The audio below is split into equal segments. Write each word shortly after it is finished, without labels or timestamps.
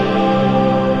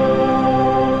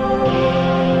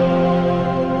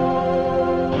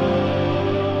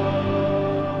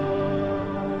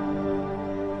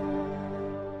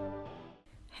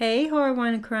our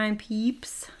Wine and Crime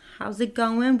peeps. How's it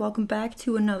going? Welcome back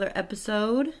to another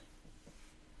episode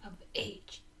of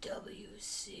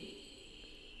HWC.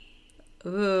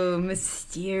 Ooh,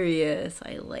 mysterious.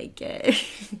 I like it.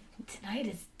 Tonight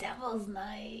is Devil's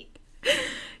Night.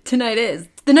 Tonight is.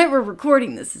 The night we're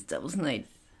recording this is Devil's Night.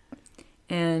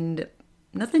 And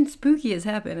nothing spooky has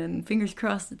happened, and fingers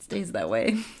crossed it stays that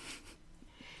way.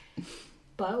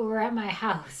 But we're at my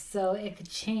house, so it could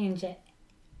change at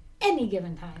any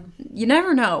given time. You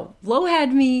never know. Flo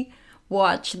had me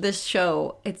watch this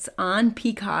show. It's on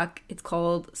Peacock. It's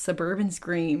called Suburban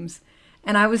Screams.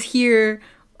 And I was here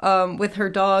with her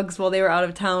dogs while they were out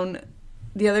of town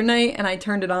the other night, and I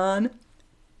turned it on.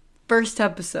 First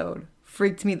episode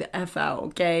freaked me the F out,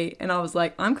 okay? And I was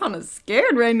like, I'm kind of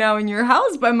scared right now in your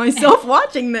house by myself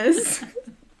watching this.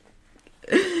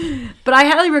 But I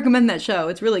highly recommend that show.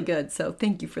 It's really good, so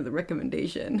thank you for the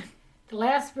recommendation. The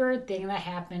last weird thing that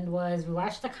happened was we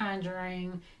watched The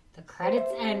Conjuring, the credits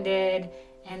ended,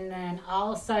 and then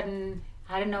all of a sudden,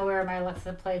 out of nowhere, my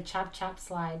Alexa played Chop Chop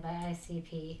Slide by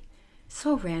ICP.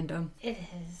 So random. It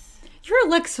is. Your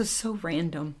Alexa's so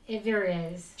random. It very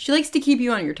is. She likes to keep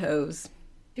you on your toes.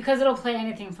 Because it'll play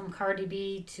anything from Cardi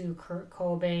B to Kurt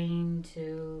Cobain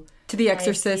to The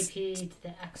Exorcist. ICP, to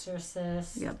The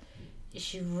Exorcist. Yep.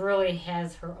 She really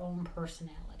has her own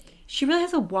personality. She really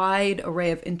has a wide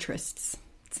array of interests,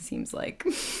 it seems like.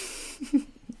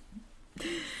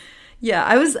 Yeah,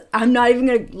 I'm not even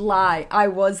gonna lie, I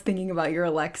was thinking about your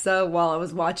Alexa while I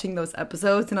was watching those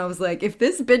episodes, and I was like, if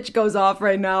this bitch goes off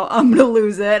right now, I'm gonna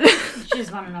lose it. She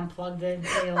just wanted unplugged it.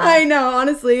 I know,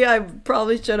 honestly, I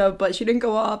probably should have, but she didn't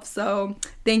go off, so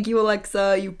thank you,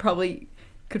 Alexa. You probably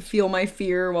could feel my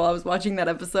fear while I was watching that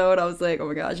episode. I was like, oh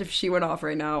my gosh, if she went off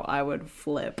right now, I would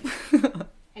flip.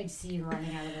 I'd see you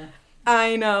running out of the...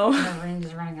 I know. The ring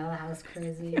just running out of the house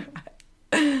crazy.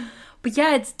 But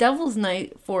yeah, it's Devil's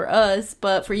Night for us,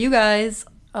 but for you guys,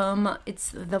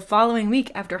 it's the following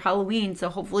week after Halloween, so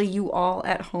hopefully you all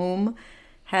at home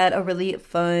had a really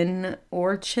fun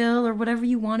or chill or whatever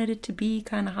you wanted it to be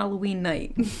kind of Halloween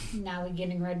night. Now we're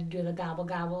getting ready to do the gobble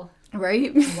gobble.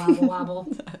 Right? Wobble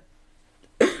wobble.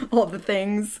 All the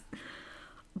things.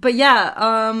 But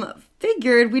yeah,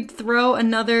 figured we'd throw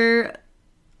another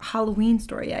Halloween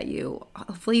story at you.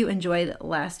 Hopefully you enjoyed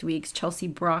last week's Chelsea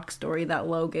Brock story that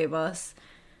Lo gave us.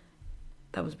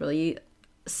 That was really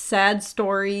sad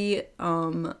story.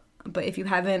 But if you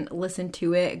haven't listened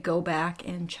to it, go back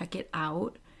and check it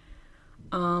out.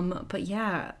 But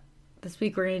yeah, this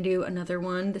week we're going to do another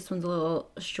one. This one's a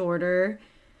little shorter.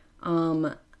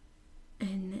 And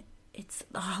it's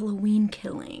the Halloween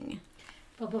killing.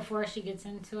 But before she gets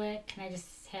into it, can I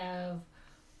just have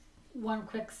one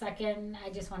quick second? I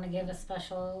just want to give a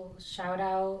special shout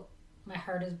out. My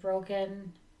heart is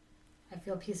broken. I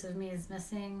feel a piece of me is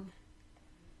missing.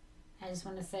 I just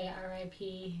want to say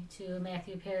R.I.P. to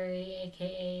Matthew Perry,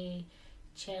 a.k.a.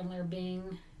 Chandler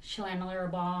Bing, Chandler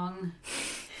Bong.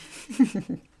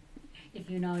 If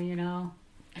you know, you know.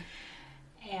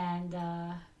 And,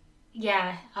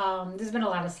 yeah, there's been a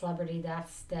lot of celebrity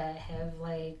deaths that have,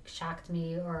 like, shocked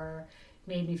me or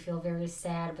made me feel very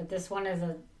sad. But this one is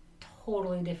a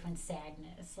totally different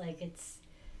sadness. Like,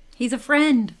 He's a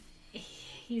friend.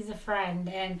 He's a friend.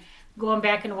 And going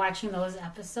back and watching those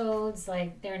episodes,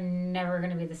 like, they're never going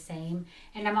to be the same.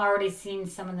 And I'm already seeing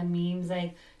some of the memes,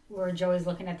 like, where Joey's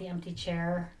looking at the empty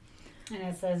chair. And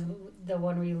it says, the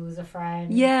one where you lose a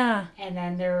friend. Yeah. And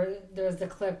then there's the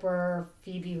clip where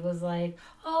Phoebe was like,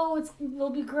 oh,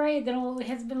 it'll be great. It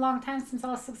has been a long time since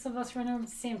all six of us were in the room at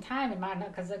the same time. And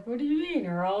Monica's like, what do you mean?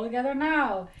 We're all together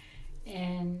now.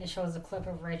 And it shows a clip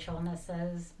of Rachel and it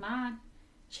says, Mom,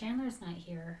 Chandler's not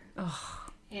here. Oh.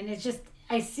 And it's just,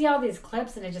 I see all these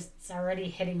clips and it's already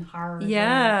hitting hard.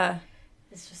 Yeah.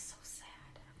 It's just so sad.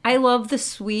 I love the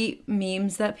sweet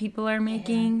memes that people are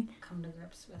making. Come to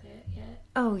grips with it yet.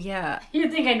 Oh, yeah. You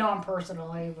think I know him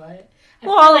personally, but I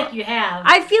Well, feel like you have.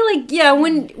 I feel like, yeah,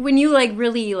 when you, like,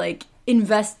 really, like,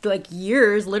 invest, like,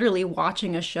 years literally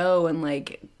watching a show and,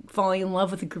 like, falling in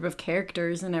love with a group of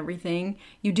characters and everything,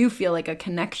 you do feel, like, a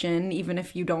connection, even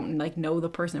if you don't, like, know the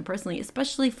person personally.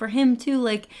 Especially for him, too,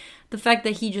 like, the fact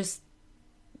that he just,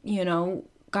 you know,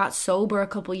 got sober a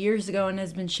couple years ago and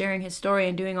has been sharing his story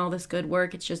and doing all this good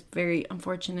work. It's just very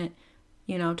unfortunate,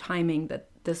 you know, timing that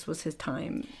this was his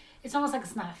time. It's almost like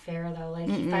it's not fair, though. Like,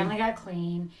 he finally got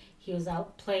clean. He was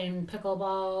out playing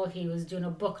pickleball. He was doing a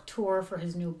book tour for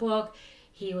his new book.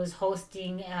 He was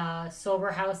hosting a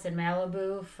sober house in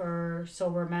Malibu for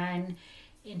sober men.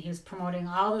 And he was promoting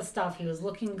all this stuff. He was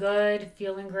looking good,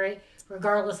 feeling great,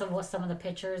 regardless of what some of the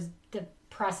pictures, the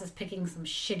process picking some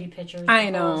shitty pictures. I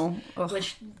know.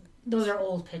 Which those are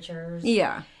old pictures.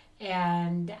 Yeah.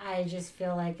 And I just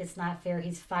feel like it's not fair.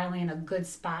 He's finally in a good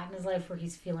spot in his life where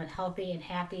he's feeling healthy and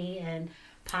happy and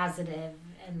positive,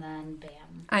 and then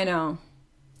bam. I know.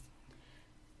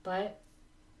 But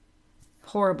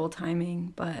horrible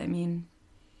timing, but I mean,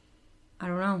 I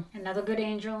don't know. Another good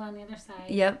angel on the other side.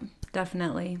 Yep,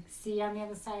 definitely. See you on the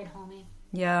other side, homie.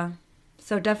 Yeah.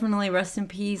 So definitely rest in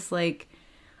peace. Like,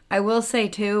 I will say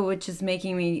too, which is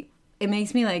making me, it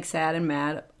makes me like sad and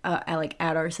mad at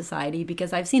our society,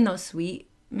 because I've seen those sweet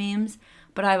memes,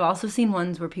 but I've also seen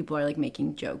ones where people are like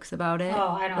making jokes about it.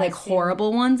 Oh, I know. Like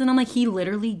horrible ones. And I'm like,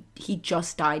 he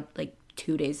just died like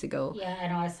 2 days ago. Yeah, I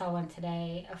know. I saw one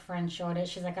today. A friend showed it.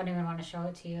 She's like, I don't even want to show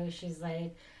it to you. She's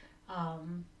like,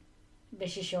 but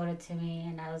she showed it to me,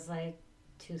 and I was like,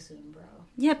 too soon, bro.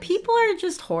 Yeah, people are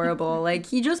just horrible. Like,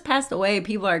 he just passed away.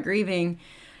 People are grieving.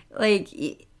 Like,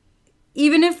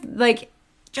 even if, like,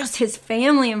 just his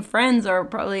family and friends are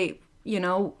probably, you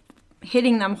know,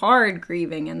 hitting them hard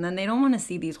grieving, and then they don't want to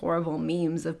see these horrible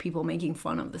memes of people making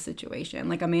fun of the situation.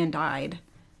 Like, a man died.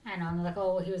 I know. I'm like,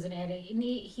 oh, he was an addict. And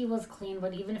he was clean,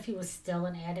 but even if he was still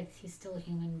an addict, he's still a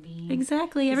human being.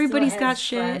 Exactly. Everybody's got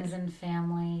shit. Friends and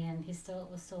family, and he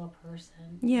was still a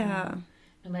person. Yeah.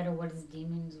 No matter what his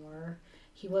demons were,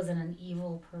 he wasn't an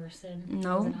evil person.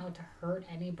 No. He wasn't out to hurt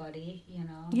anybody, you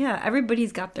know. Yeah,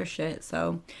 everybody's got their shit.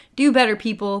 So do better,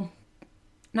 people.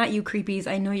 Not you creepies.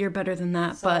 I know you're better than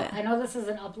that, so, but I know this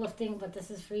isn't uplifting, but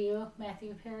this is for you,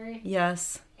 Matthew Perry.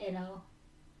 Yes. You know.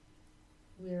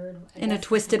 Weird. In a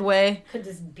twisted way. Could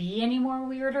this be any more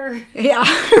weirder? Yeah,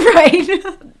 right.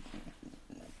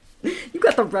 You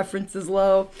got the references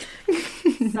low.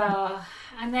 So,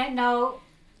 on that note,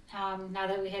 now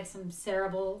that we had some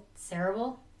terrible,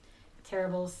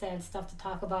 sad stuff to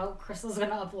talk about, Crystal's going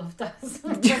to uplift us.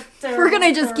 We're going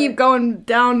to just keep going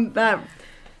down that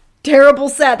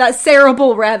that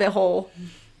cerebral rabbit hole.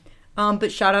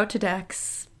 But shout out to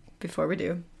Dax before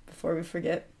we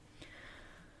forget.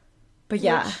 But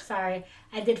yeah. Sorry,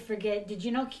 I did forget. Did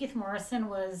you know Keith Morrison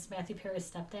was Matthew Perry's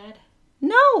stepdad?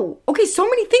 No. Okay, so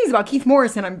many things about Keith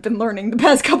Morrison I've been learning the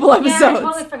past couple episodes. Yeah, I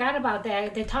totally forgot about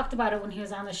that. They talked about it when he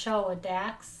was on the show with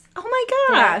Dax. Oh my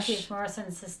gosh. Keith Morrison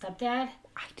is his stepdad.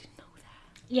 I didn't know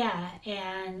that. Yeah,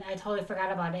 and I totally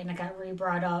forgot about it, and it got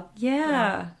re-brought up.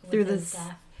 Yeah, through this.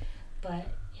 Death. But,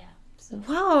 yeah. So.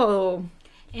 Whoa.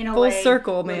 In a full way,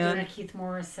 circle, we're man. doing a Keith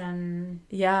Morrison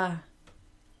thing.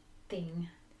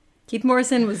 Keith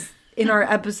Morrison was in our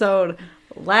episode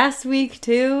last week,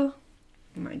 too.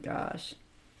 Oh, my gosh.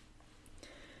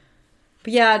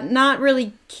 But, yeah, not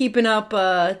really keeping up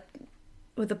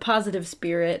with a positive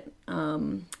spirit.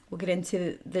 We'll get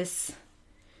into this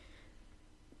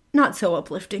not so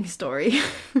uplifting story.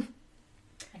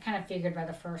 I kind of figured by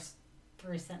the first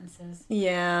 3 sentences.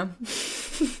 Yeah.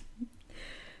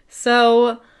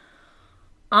 So,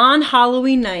 on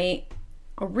Halloween night,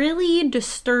 a really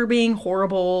disturbing,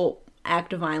 horrible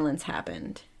act of violence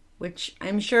happened, which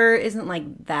I'm sure isn't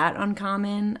like that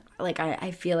uncommon. Like,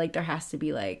 I feel like there has to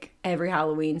be like every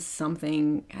Halloween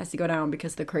something has to go down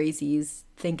because the crazies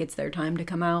think it's their time to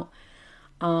come out.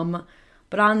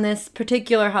 But on this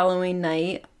particular Halloween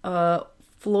night, a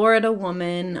Florida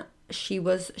woman, she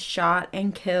was shot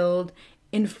and killed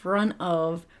in front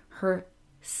of her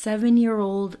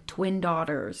 7-year-old twin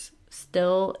daughters,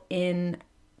 still in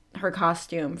her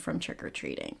costume from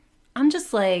trick-or-treating. I'm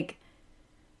just like,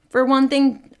 for one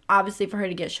thing, obviously for her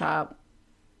to get shot,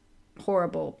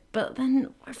 horrible. But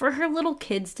then for her little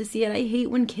kids to see it, I hate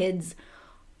when kids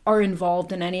are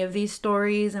involved in any of these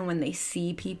stories and when they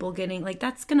see people getting, like,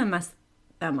 that's gonna mess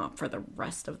them up for the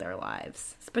rest of their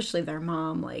lives. Especially their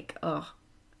mom, like, ugh,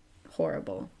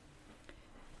 horrible.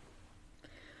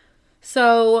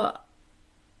 So,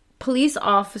 police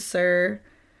officer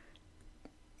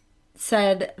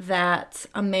said that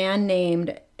a man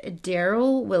named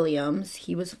Daryl Williams,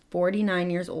 he was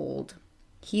 49 years old,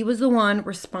 he was the one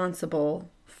responsible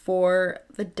for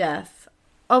the death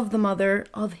of the mother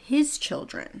of his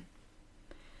children.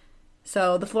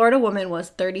 So the Florida woman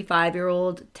was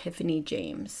 35-year-old Tiffany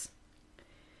James.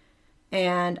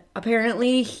 And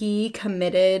apparently he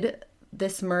committed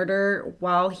this murder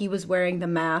while he was wearing the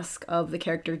mask of the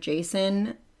character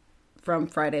Jason from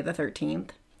Friday the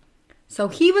 13th. So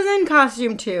he was in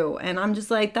costume too. And I'm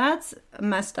just like, that's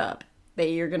messed up that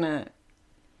you're gonna...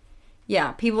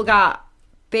 Yeah, people got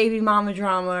baby mama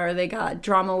drama, or they got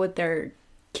drama with their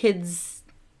kids'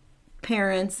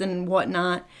 parents and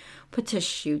whatnot. But to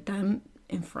shoot them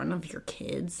in front of your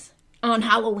kids on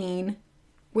Halloween,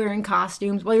 wearing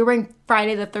costumes, while you're wearing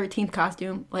Friday the 13th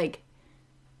costume, like,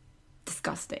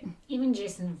 disgusting. Even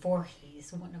Jason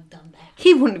Voorhees wouldn't have done that.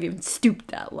 He wouldn't have even stooped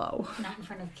that low. Not in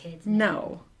front of kids.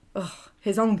 No. Ugh,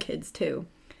 his own kids, too.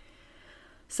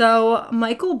 So,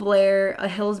 Michael Blair, a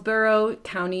Hillsborough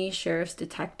County Sheriff's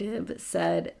detective,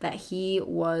 said that he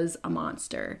was a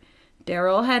monster.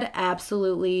 Daryl had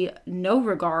absolutely no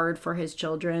regard for his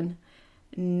children.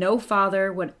 No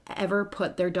father would ever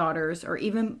put their daughters or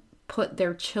even put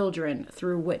their children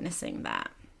through witnessing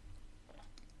that.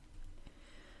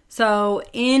 So,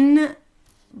 in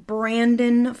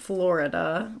Brandon,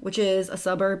 Florida, which is a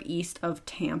suburb east of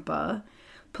Tampa,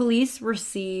 police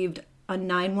received a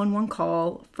 911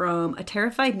 call from a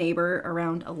terrified neighbor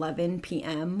around 11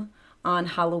 p.m. on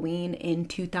Halloween in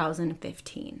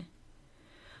 2015.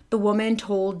 The woman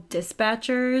told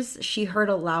dispatchers she heard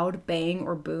a loud bang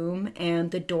or boom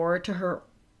and the door to her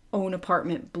own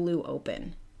apartment blew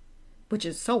open, which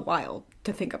is so wild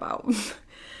to think about.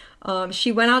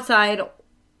 She went outside,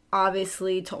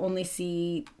 obviously, to only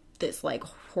see this, like,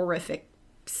 horrific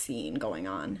scene going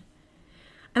on.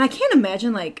 And I can't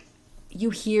imagine, like,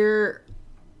 you hear...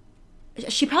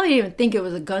 She probably didn't even think it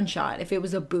was a gunshot. If it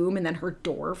was a boom and then her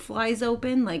door flies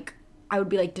open, like, I would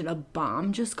be like, did a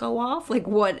bomb just go off? Like,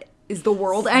 what, is the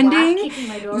world ending? Kicking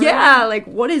my door Yeah, like,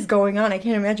 what is going on? I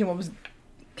can't imagine what was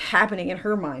happening in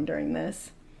her mind during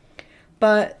this.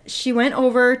 But she went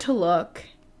over to look,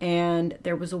 and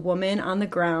there was a woman on the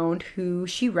ground who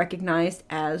she recognized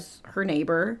as her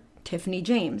neighbor, Tiffany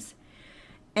James.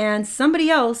 And somebody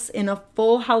else in a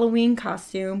full Halloween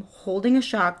costume holding a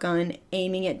shotgun,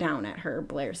 aiming it down at her,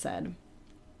 Blair said.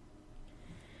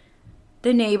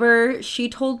 The neighbor, she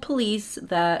told police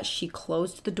that she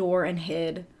closed the door and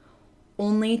hid,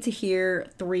 only to hear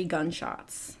 3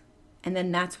 gunshots. And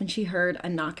then that's when she heard a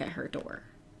knock at her door.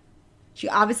 She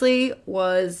obviously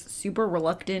was super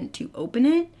reluctant to open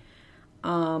it.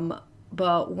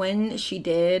 But when she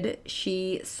did,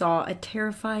 she saw a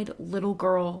terrified little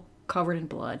girl covered in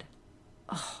blood.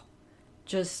 Oh,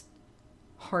 just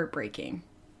heartbreaking.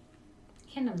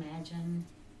 Can't imagine.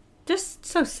 Just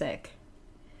so sick.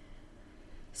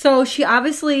 So she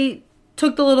obviously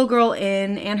took the little girl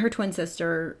in and her twin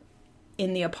sister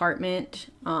in the apartment,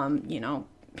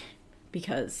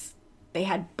 because they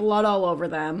had blood all over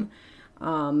them.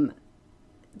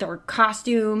 Their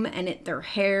costume and their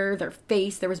hair, their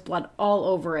face, there was blood all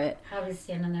over it. Probably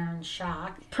standing there in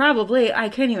shock. Probably. I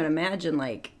couldn't even imagine,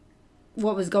 like,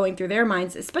 what was going through their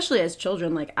minds, especially as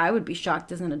children. Like, I would be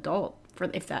shocked as an adult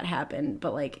if that happened.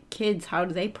 But, like, kids, how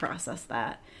do they process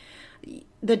that?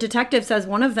 The detective says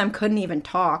one of them couldn't even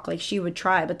talk. Like, she would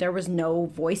try, but there was no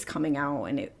voice coming out,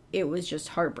 and it was just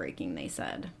heartbreaking, they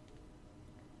said.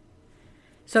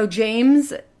 So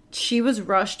James, she was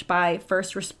rushed by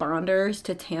first responders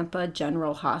to Tampa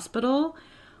General Hospital,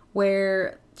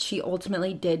 where she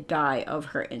ultimately did die of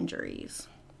her injuries.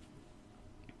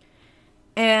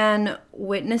 And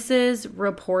witnesses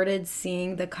reported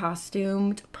seeing the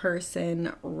costumed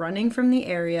person running from the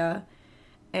area,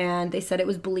 and they said it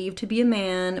was believed to be a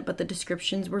man, but the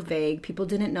descriptions were vague. People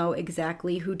didn't know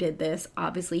exactly who did this.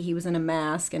 Obviously, he was in a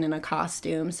mask and in a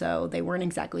costume, so they weren't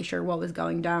exactly sure what was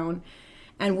going down.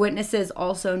 And witnesses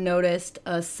also noticed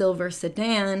a silver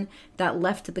sedan that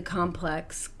left the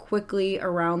complex quickly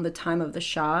around the time of the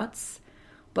shots.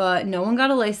 But no one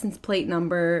got a license plate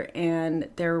number, and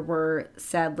there were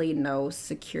sadly no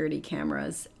security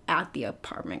cameras at the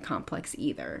apartment complex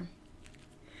either.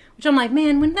 Which I'm like,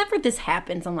 man, whenever this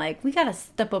happens, I'm like, we gotta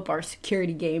step up our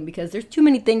security game because there's too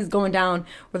many things going down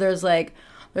where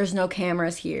there's no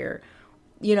cameras here.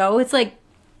 You know, it's like,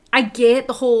 I get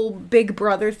the whole Big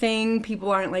Brother thing. People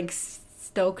aren't, like,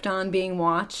 stoked on being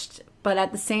watched. But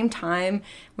at the same time,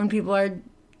 when people are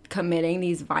committing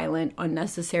these violent,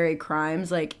 unnecessary crimes,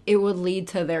 like, it would lead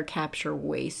to their capture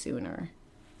way sooner.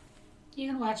 You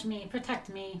can watch me. Protect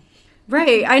me.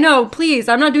 Right. I know. Please.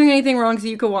 I'm not doing anything wrong, so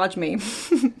you can watch me.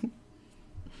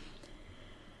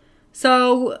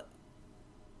 So,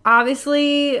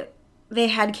 obviously, they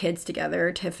had kids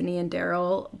together, Tiffany and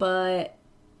Daryl, but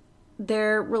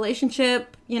their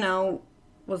relationship,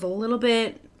 was a little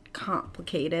bit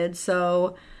complicated.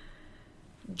 So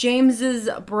James's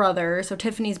brother, so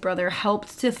Tiffany's brother,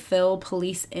 helped to fill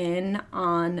police in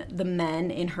on the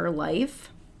men in her life.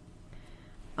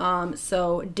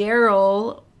 So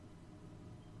Daryl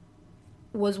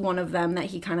was one of them that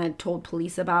he kind of told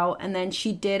police about. And then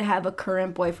she did have a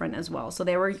current boyfriend as well. So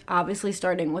they were obviously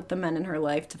starting with the men in her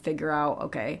life to figure out,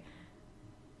 okay,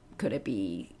 could it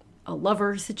be a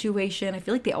lover situation? I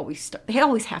feel like they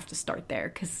always have to start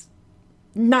there because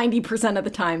 90% of the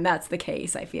time that's the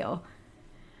case, I feel.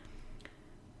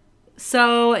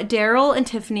 So Daryl and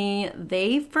Tiffany,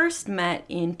 they first met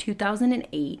in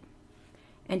 2008,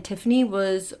 and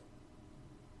Daryl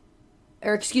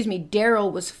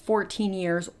was 14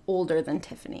 years older than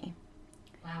Tiffany.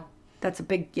 Wow. That's a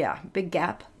big gap.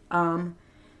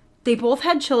 They both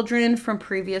had children from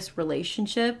previous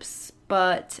relationships,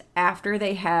 but after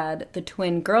they had the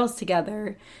twin girls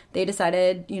together, they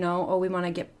decided, we want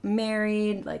to get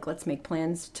married, like, let's make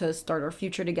plans to start our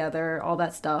future together, all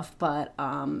that stuff, but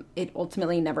it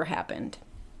ultimately never happened.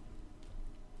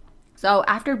 So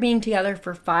after being together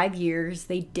for 5 years,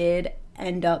 they did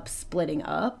end up splitting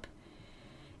up.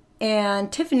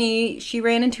 And Tiffany, she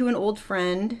ran into an old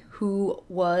friend who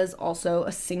was also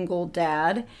a single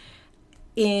dad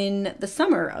in the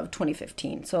summer of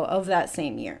 2015, so of that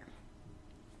same year.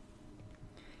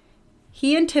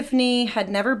 He and Tiffany had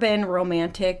never been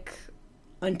romantic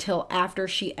until after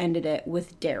she ended it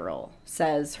with Daryl,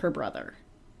 says her brother.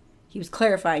 He was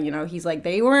clarifying, he's like,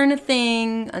 they weren't a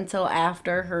thing until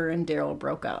after her and Daryl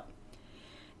broke up.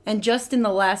 And just in the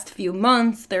last few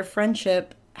months, their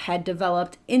friendship had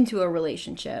developed into a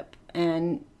relationship.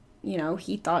 And,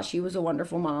 he thought she was a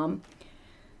wonderful mom.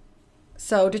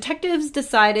 So detectives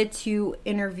decided to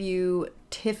interview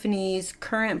Tiffany's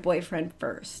current boyfriend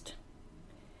first.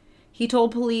 He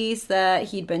told police that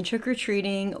he'd been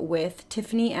trick-or-treating with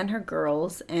Tiffany and her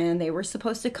girls, and they were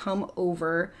supposed to come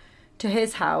over to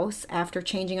his house after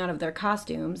changing out of their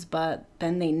costumes, but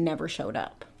then they never showed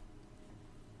up.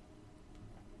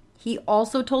 He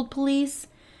also told police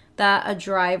that a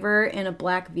driver in a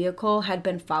black vehicle had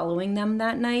been following them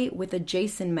that night with a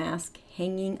Jason mask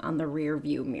hanging on the rear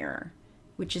view mirror,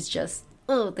 which is just,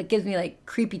 that gives me like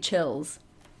creepy chills.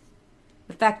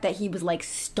 The fact that he was like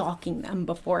stalking them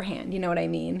beforehand, you know what I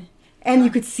mean? And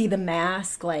you could see the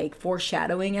mask like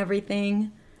foreshadowing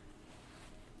everything.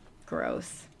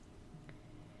 Gross.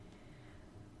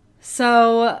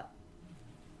 So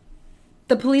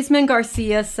the policeman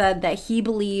Garcia said that he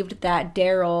believed that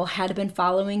Daryl had been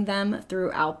following them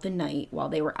throughout the night while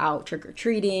they were out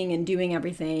trick-or-treating and doing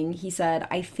everything. He said,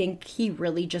 I think he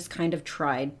really just kind of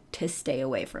tried to stay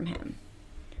away from him.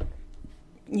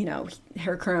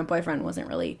 Her current boyfriend wasn't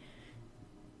really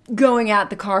going at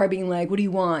the car being like, what do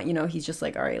you want? He's just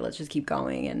like, all right, let's just keep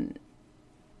going and,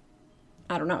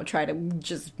 I don't know, try to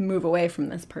just move away from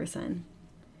this person.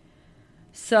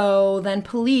 So then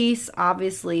police,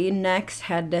 obviously, next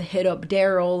had to hit up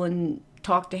Daryl and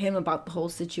talk to him about the whole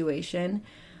situation.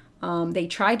 They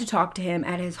tried to talk to him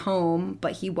at his home,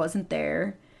 but he wasn't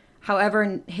there.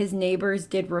 However, his neighbors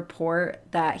did report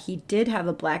that he did have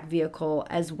a black vehicle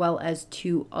as well as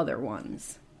 2 other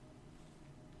ones.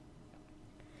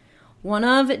 One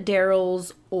of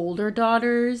Daryl's older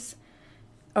daughters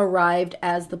arrived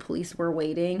as the police were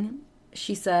waiting.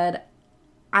 She said,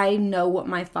 I know what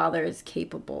my father is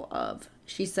capable of.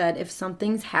 She said, if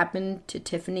something's happened to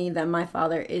Tiffany, then my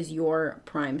father is your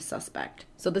prime suspect.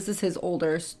 So this is his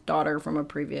older daughter from a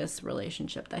previous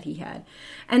relationship that he had.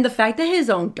 And the fact that his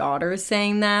own daughter is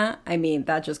saying that, I mean,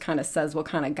 that just kind of says what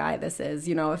kind of guy this is.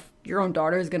 If your own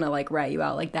daughter is going to like rat you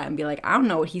out like that and be like, I don't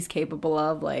know what he's capable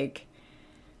of. Like,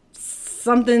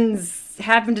 something's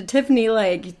happened to Tiffany.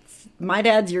 Like, my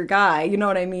dad's your guy. You know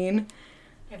what I mean?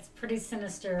 It's pretty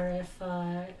sinister if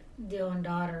the own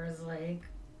daughter is like,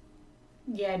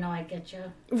 yeah, no, I get you.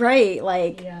 Right,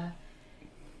 like... Yeah.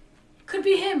 Could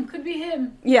be him.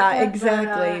 Yeah,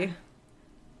 exactly.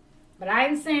 But I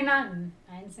ain't saying nothing.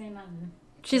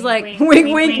 She's like,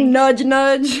 wink, wink, nudge,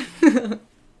 nudge.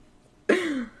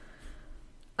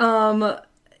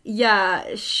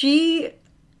 Yeah, she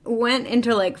went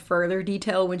into, like, further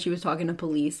detail when she was talking to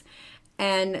police.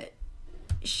 And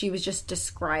she was just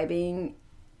describing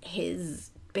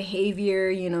his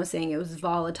behavior, saying it was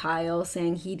volatile,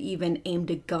 saying he'd even aimed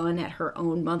a gun at her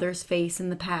own mother's face in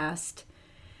the past.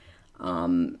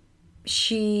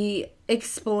 She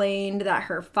explained that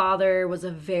her father was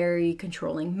a very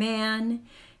controlling man.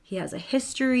 He has a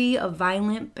history of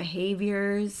violent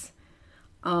behaviors.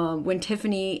 When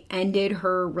Tiffany ended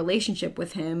her relationship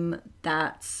with him,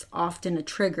 that's often a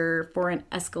trigger for an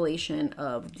escalation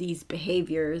of these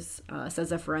behaviors,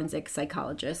 says a forensic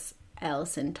psychologist,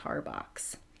 Allison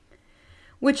Tarbox.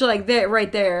 Which, like,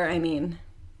 right there, I mean,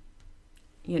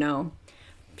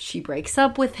 she breaks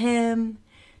up with him.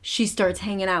 She starts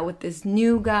hanging out with this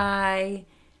new guy.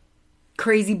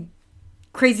 Crazy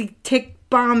tick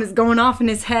bomb is going off in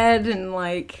his head and,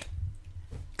 like,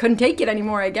 couldn't take it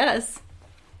anymore, I guess.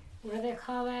 What do they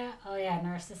call that? Oh, yeah,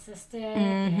 narcissistic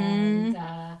and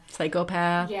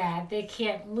psychopath. Yeah, they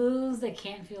can't lose. They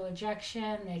can't feel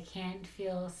rejection. They can't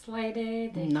feel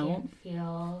slighted. They can't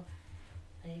feel...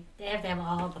 Like, they have to have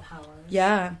all the powers.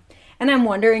 Yeah. And I'm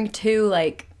wondering, too,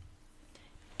 like,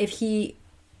 if he...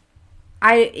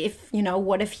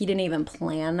 what if he didn't even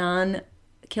plan on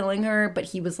killing her, but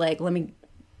he was like, let me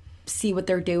see what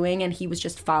they're doing, and he was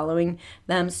just following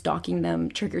them, stalking them,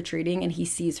 trick-or-treating, and he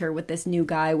sees her with this new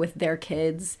guy with their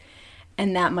kids,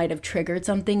 and that might have triggered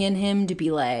something in him to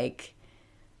be like...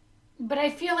 But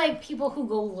I feel like people who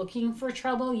go looking for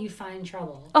trouble, you find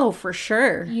trouble. Oh, for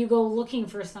sure. You go looking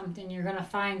for something, you're going to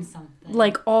find something.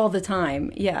 Like, all the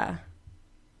time. Yeah.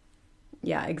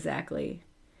 Yeah, exactly.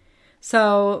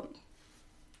 So,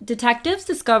 detectives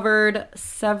discovered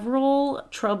several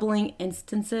troubling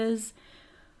instances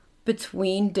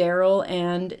between Daryl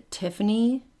and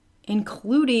Tiffany,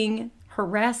 including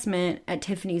harassment at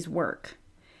Tiffany's work,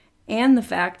 and the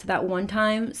fact that one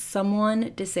time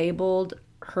someone disabled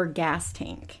her gas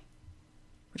tank,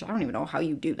 which I don't even know how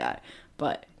you do that,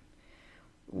 but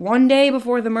one day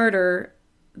before the murder,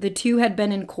 the two had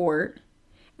been in court,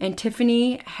 and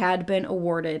Tiffany had been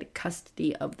awarded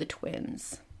custody of the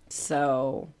twins.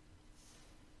 So,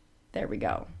 there we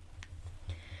go.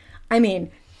 I mean...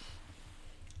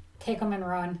 Take them and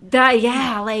run.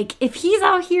 Like, if he's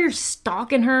out here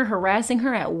stalking her, harassing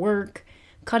her at work,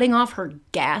 cutting off her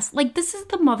gas, like, this is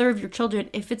the mother of your children.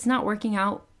 If it's not working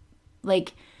out,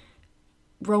 like,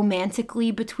 romantically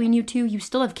between you two, you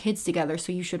still have kids together,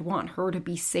 so you should want her to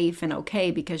be safe and okay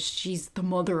because she's the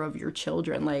mother of your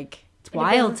children. Like, it's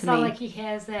wild to me. It doesn't sound like he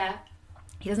has that.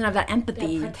 He doesn't have that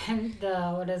empathy.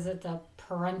 The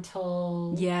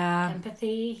parental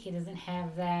empathy. He doesn't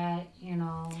have that,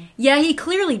 Yeah, he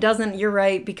clearly doesn't. You're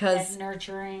right, because that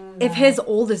nurturing. If his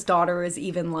oldest daughter is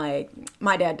even like,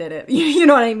 my dad did it, you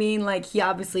know what I mean? Like, he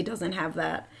obviously doesn't have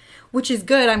that, which is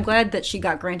good. I'm glad that she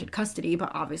got granted custody,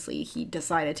 but obviously he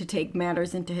decided to take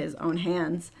matters into his own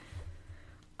hands.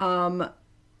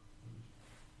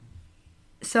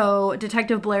 So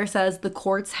Detective Blair says the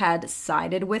courts had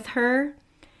sided with her,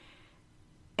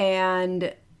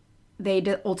 and they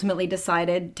ultimately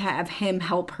decided to have him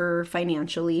help her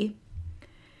financially.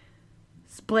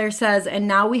 Blair says, and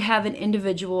now we have an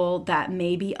individual that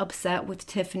may be upset with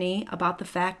Tiffany about the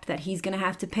fact that he's going to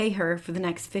have to pay her for the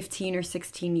next 15 or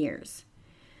 16 years.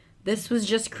 This was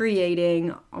just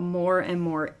creating more and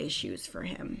more issues for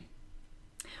him.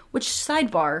 Which,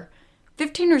 sidebar,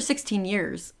 15 or 16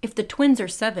 years, if the twins are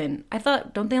 7, I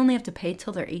thought, don't they only have to pay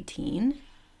till they're 18?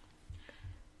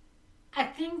 I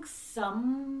think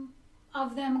some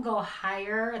of them go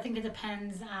higher. I think it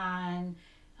depends on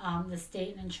the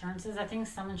state and insurances. I think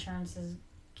some insurances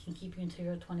can keep you until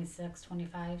you're 26,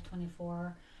 25,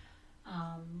 24.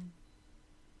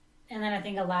 And then I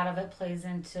think a lot of it plays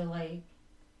into, like,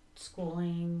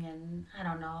 schooling and I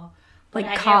don't know. But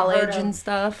like college and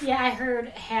stuff. Yeah, I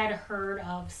had heard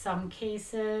of some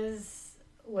cases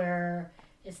where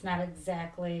it's not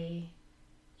exactly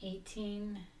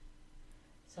 18.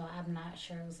 So I'm not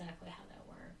sure exactly how that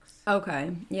works.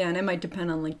 Okay. Yeah, and it might depend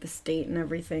on, like, the state and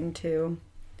everything, too.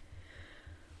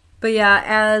 But, yeah,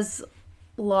 as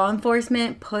law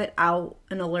enforcement put out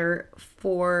an alert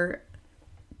for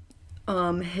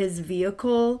his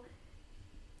vehicle,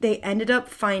 they ended up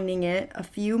finding it a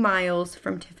few miles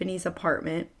from Tiffany's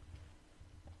apartment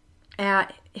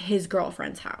at his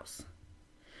girlfriend's house.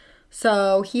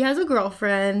 So he has a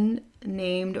girlfriend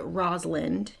named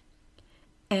Rosalind.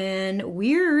 And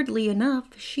weirdly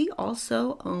enough, she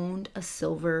also owned a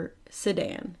silver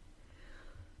sedan.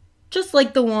 Just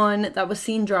like the one that was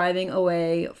seen driving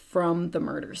away from the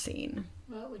murder scene.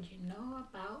 What would you know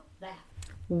about that?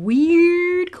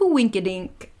 Weird coinkydink.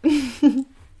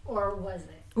 Or was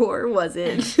it? Or was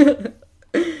it?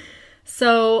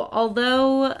 So,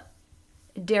 although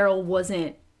Daryl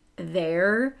wasn't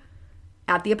there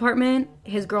at the apartment,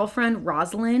 his girlfriend,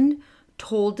 Rosalind,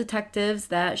 told detectives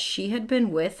that she had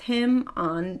been with him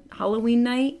on Halloween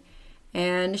night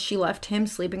and she left him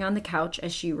sleeping on the couch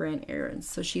as she ran errands.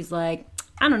 So she's like,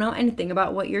 I don't know anything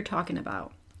about what you're talking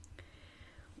about.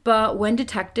 But when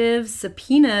detectives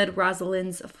subpoenaed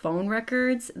Rosalind's phone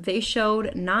records, they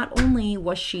showed not only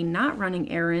was she not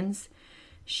running errands,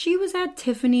 she was at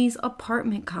Tiffany's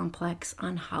apartment complex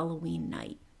on Halloween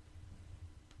night.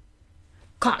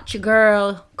 Caught you,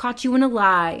 girl. Caught you in a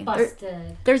lie.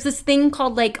 Busted. There's this thing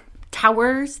called, like,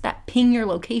 towers that ping your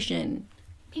location.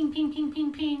 Ping, ping, ping,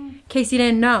 ping, ping. In case you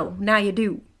didn't know, now you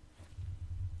do.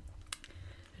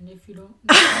 And if you don't...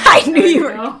 I knew you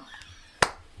were...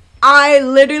 I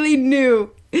literally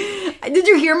knew. Did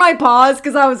you hear my pause?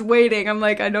 Because I was waiting. I'm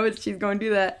like, I know she's going to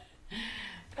do that.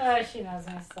 Oh, she knows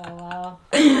me so well.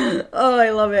 Oh,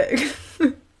 I love it.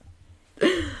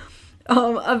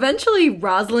 Eventually,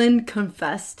 Rosalind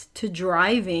confessed to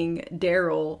driving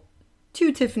Daryl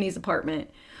to Tiffany's apartment,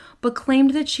 but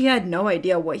claimed that she had no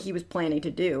idea what he was planning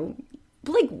to do.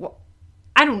 Like,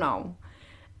 I don't know.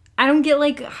 I don't get,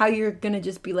 like, how you're gonna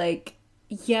just be like,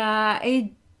 yeah,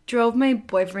 I drove my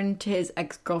boyfriend to his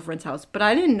ex-girlfriend's house, but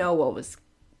I didn't know what was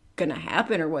gonna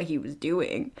happen or what he was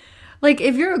doing. Like,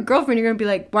 if you're a girlfriend, you're gonna be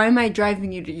like, why am I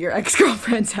driving you to your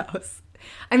ex-girlfriend's house?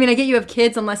 I mean, I get you have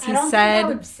kids unless he I don't said... think I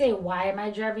would say, why am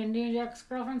I driving to your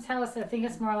ex-girlfriend's house? I think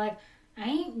it's more like, I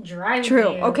ain't driving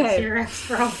True, you okay. to your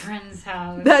ex-girlfriend's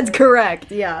house. That's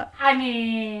correct, yeah. I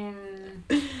mean...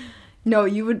 No,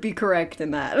 you would be correct in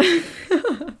that.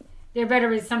 There better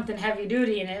be something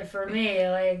heavy-duty in it for me.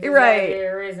 Like, right.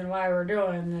 There's a reason why we're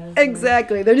doing this.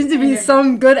 Exactly. There needs to be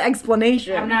some good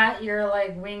explanation. I'm not your,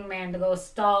 like, wingman to go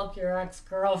stalk your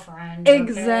ex-girlfriend.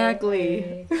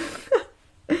 Exactly.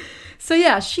 Okay? So,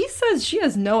 yeah, she says she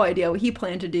has no idea what he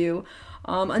planned to do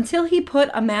until he put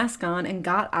a mask on and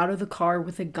got out of the car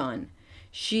with a gun.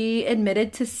 She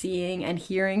admitted to seeing and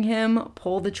hearing him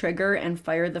pull the trigger and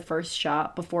fire the first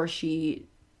shot before she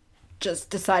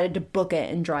just decided to book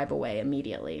it and drive away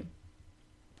immediately.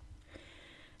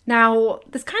 Now,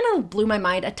 this kind of blew my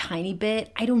mind a tiny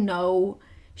bit. I don't know.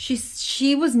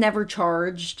 She was never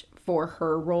charged for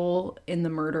her role in the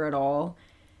murder at all.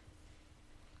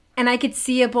 And I could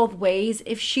see it both ways.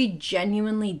 If she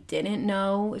genuinely didn't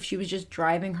know, if she was just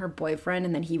driving her boyfriend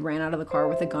and then he ran out of the car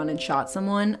with a gun and shot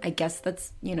someone, I guess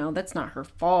that's, that's not her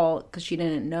fault because she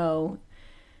didn't know.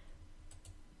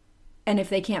 And if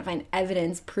they can't find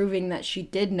evidence proving that she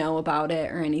did know about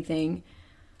it or anything.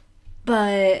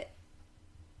 But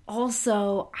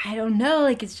also, I don't know,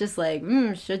 like, it's just like,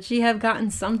 should she have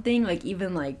gotten something? Like,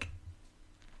 even, like,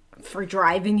 for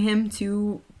driving him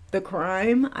to the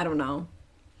crime? I don't know.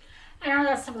 I don't know,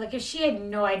 that's something, like, if she had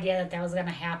no idea that was going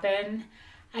to happen,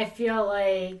 I feel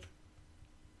like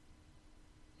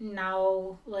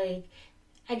now, like,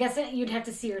 I guess that you'd have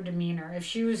to see her demeanor. If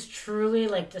she was truly,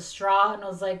 like, distraught and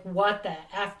was like, what the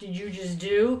F did you just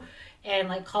do? And,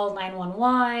 like, called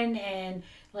 911 and,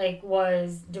 like,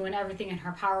 was doing everything in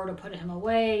her power to put him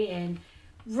away and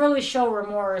really show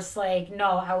remorse, like,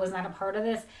 no, I was not a part of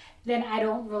this, then I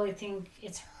don't really think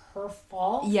it's her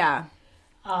fault. Yeah.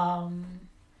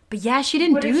 But yeah, she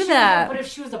didn't do that. But if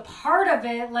she was a part of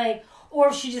it, like, or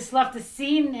if she just left the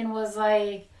scene and was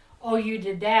like, oh, you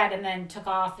did that, and then took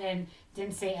off and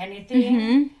didn't say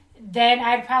anything, then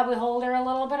I'd probably hold her a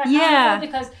little bit accountable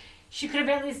because she could have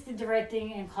at least did the right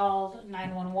thing and called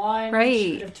 911. Right.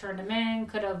 She could have turned him in,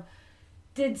 could have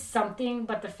did something,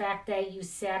 but the fact that you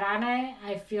sat on it,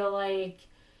 I feel like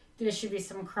there should be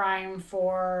some crime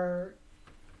for...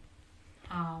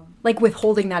 like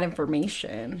withholding that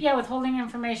information. Yeah, withholding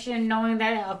information, knowing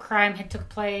that a crime had took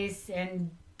place and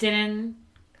didn't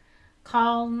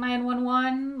call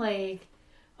 911, like,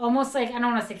 almost like, I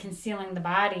don't want to say concealing the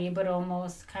body, but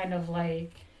almost kind of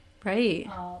like... Right.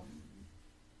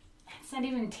 It's not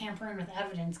even tampering with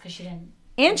evidence because she didn't...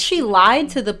 And she lied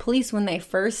to the police when they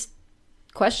first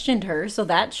questioned her, so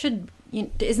that should...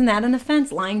 Isn't that an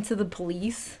offense, lying to the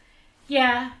police?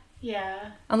 Yeah.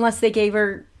 Unless they gave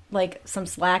her, like, some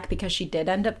slack because she did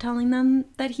end up telling them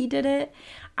that he did it.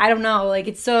 I don't know, like,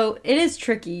 it is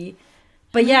tricky.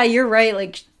 But yeah, you're right,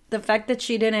 like, the fact that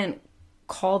she didn't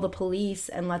call the police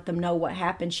and let them know what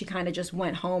happened, she kind of just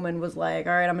went home and was like,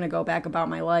 all right, I'm going to go back about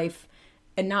my life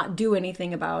and not do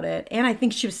anything about it. And I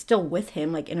think she was still with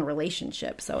him, like, in a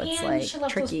relationship, so it's, and like, she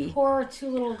left tricky. Those poor 2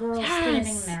 little girls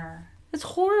standing there. It's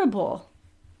horrible.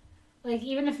 Like,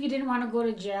 even if you didn't want to go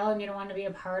to jail and you don't want to be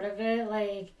a part of it,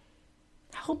 like...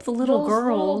 Help the little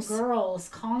girls. Little girls.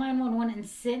 Call 911 and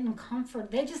sit in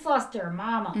comfort. They just lost their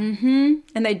mama.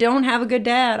 And they don't have a good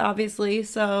dad, obviously,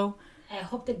 so... I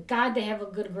hope to God they have a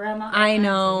good grandma. I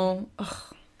know.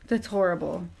 Ugh, that's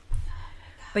horrible.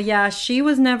 But yeah, she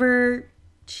was never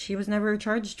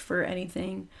charged for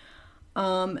anything.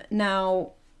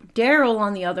 Now, Daryl,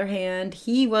 on the other hand,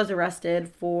 he was arrested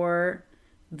for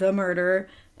the murder,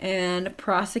 and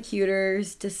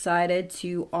prosecutors decided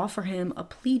to offer him a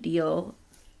plea deal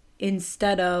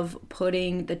instead of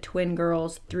putting the twin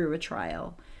girls through a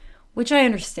trial, which I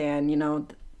understand,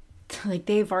 like,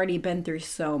 they've already been through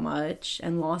so much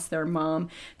and lost their mom.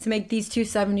 To make these 2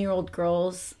 7-year-old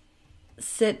girls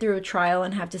sit through a trial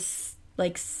and have to,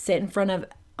 like, sit in front of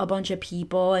a bunch of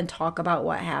people and talk about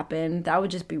what happened, that would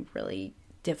just be really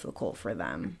difficult for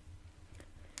them.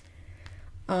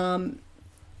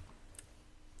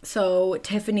 So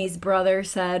Tiffany's brother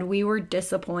said, "We were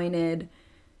disappointed.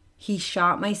 He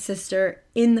shot my sister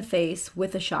in the face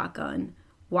with a shotgun,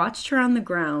 watched her on the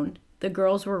ground. The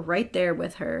girls were right there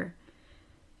with her.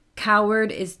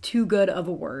 Coward is too good of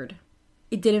a word.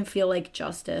 It didn't feel like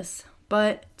justice.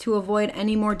 But to avoid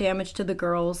any more damage to the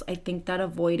girls, I think that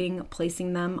avoiding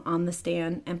placing them on the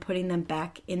stand and putting them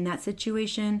back in that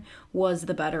situation was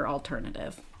the better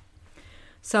alternative."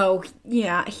 So,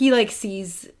 yeah, he, like,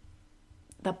 sees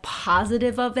the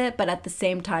positive of it, but at the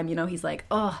same time, you know, he's like,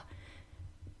 oh,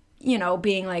 you know,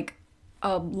 being, like,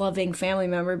 a loving family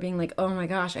member, being like, oh my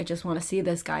gosh, I just want to see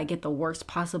this guy get the worst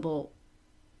possible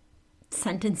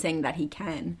sentencing that he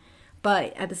can.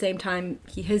 But at the same time,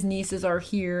 his nieces are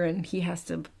here, and he has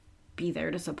to be there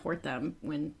to support them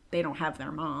when they don't have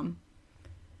their mom.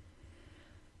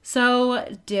 So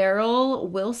Daryl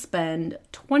will spend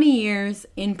 20 years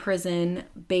in prison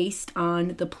based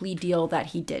on the plea deal that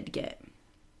he did get.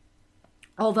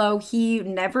 Although he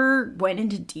never went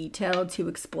into detail to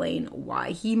explain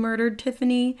why he murdered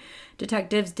Tiffany,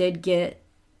 detectives did get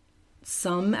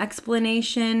some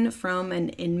explanation from an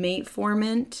inmate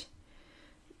informant.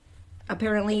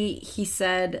 Apparently, he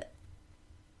said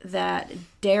that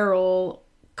Daryl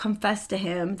confessed to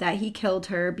him that he killed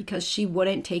her because she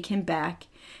wouldn't take him back,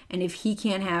 and if he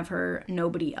can't have her,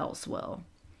 nobody else will.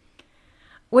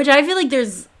 Which I feel like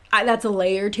that's a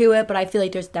layer to it, but I feel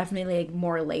like there's definitely, like,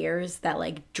 more layers that,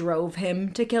 like, drove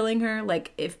him to killing her.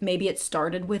 Like, if maybe it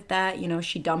started with that, you know,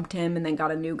 she dumped him and then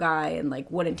got a new guy and,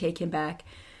 like, wouldn't take him back.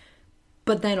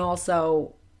 But then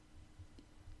also,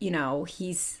 you know,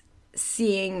 he's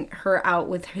seeing her out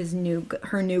with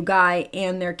her new guy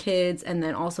and their kids, and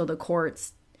then also the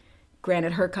courts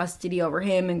granted her custody over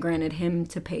him and granted him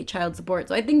to pay child support.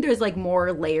 So I think there's, like,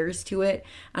 more layers to it.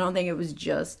 I don't think it was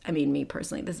just, I mean, me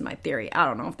personally, this is my theory. I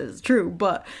don't know if this is true,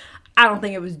 but I don't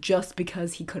think it was just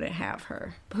because he couldn't have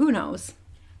her. But who knows?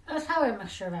 It was probably a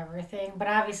mixture of everything, but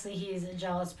obviously he's a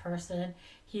jealous person.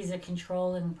 He's a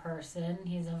controlling person.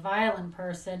 He's a violent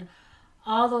person.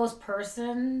 All those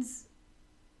persons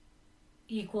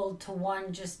equal to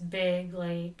one just big,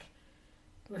 like,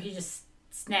 where he just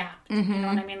snapped. Mm-hmm. You know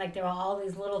what I mean? Like, there were all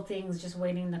these little things just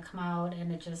waiting to come out,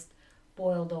 and it just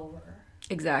boiled over.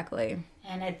 Exactly.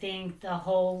 And I think the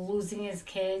whole losing his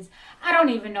kids, I don't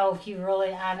even know if he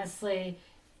really honestly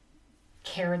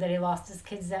cared that he lost his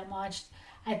kids that much.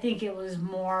 I think it was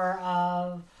more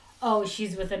of, oh,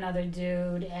 she's with another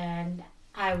dude, and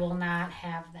I will not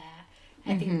have that.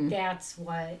 I think that's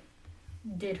what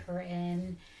did her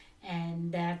in,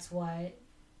 and that's what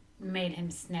made him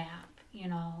snap, you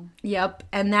know? Yep,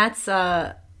 and that's,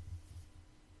 I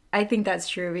think that's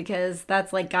true, because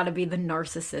that's, like, gotta be the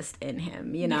narcissist in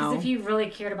him, you know? Because if he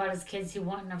really cared about his kids, he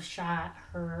wouldn't have shot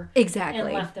her. Exactly.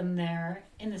 And left them there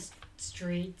in the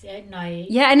streets at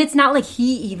night. Yeah, and it's not like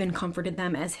he even comforted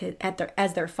them as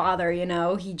their father, you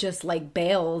know? He just, like,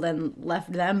 bailed and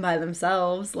left them by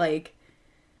themselves, like,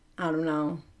 I don't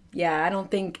know. Yeah, I don't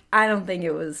think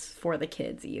it was for the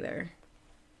kids either.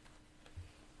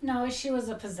 No, she was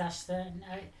a possession.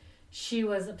 She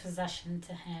was a possession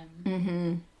to him.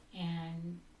 Mm-hmm.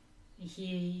 And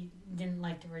he didn't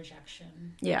like the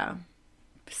rejection. Yeah.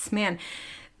 Man,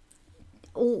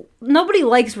 nobody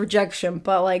likes rejection,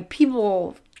 but, like,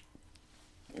 people,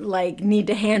 like, need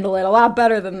to handle it a lot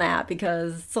better than that,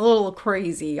 because it's a little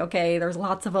crazy, okay? There's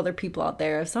lots of other people out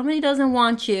there. If somebody doesn't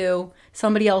want you,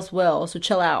 somebody else will, so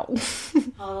chill out.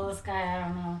 Oh, this guy, I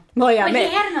don't know. Well, yeah, but he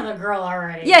had another girl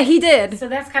already. Yeah, he did. So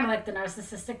that's kind of like the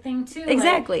narcissistic thing, too.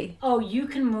 Exactly. Like, oh, you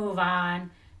can move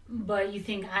on, but you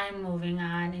think I'm moving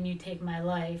on and you take my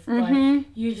life. But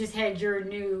you just had your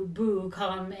new boo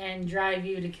come and drive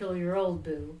you to kill your old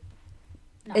boo.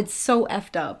 No. It's so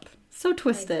effed up. So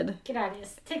twisted. Like, get out of here.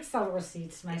 Take several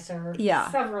seats, my sir. Yeah.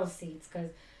 Several seats,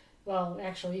 because, well,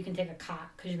 actually, you can take a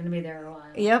cot, because you're going to be there a while.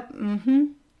 Yep.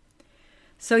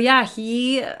 So, yeah,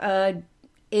 he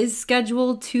is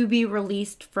scheduled to be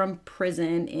released from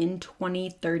prison in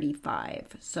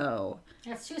 2035. So...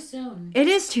 That's too soon. It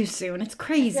is too soon. It's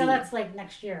crazy. I feel that's like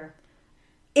next year.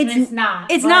 It's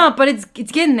not. It's not, but it's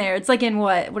getting there. It's like in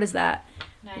what? What is that?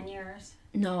 9 years.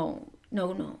 No.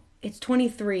 It's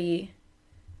 23.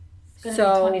 It's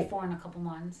going to be 24 in a couple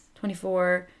months.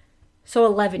 24. So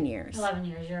 11 years. 11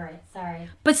 years, you're right. Sorry.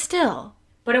 But still.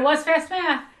 But it was fast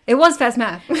math. It was fast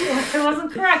math. It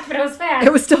wasn't correct, but it was fast.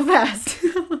 It was still fast.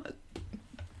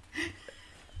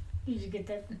 You should get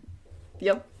that.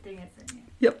 Yep. Thing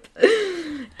Yep.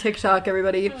 TikTok,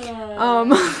 everybody.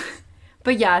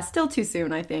 But yeah, still too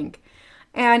soon, I think.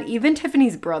 And even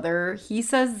Tiffany's brother, he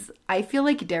says, I feel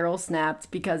like Daryl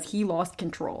snapped because he lost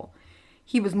control.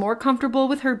 He was more comfortable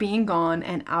with her being gone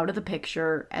and out of the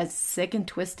picture, as sick and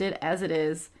twisted as it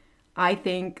is. I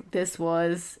think this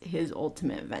was his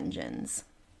ultimate vengeance.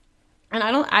 And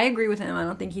I agree with him. I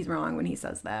don't think he's wrong when he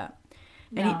says that.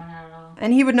 And not at all.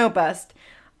 And he would know best.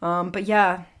 But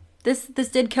yeah, this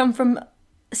did come from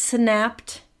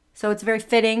Snapped, so it's very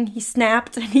fitting. He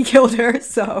snapped and he killed her,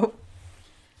 so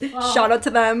well, shout out to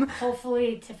them.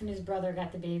 Hopefully Tiffany's brother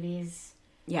got the babies,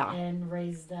 Yeah. And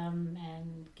raised them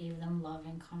and gave them love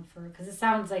and comfort. Because it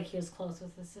sounds like he was close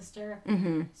with his sister.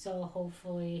 Mm-hmm. So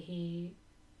hopefully he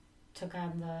took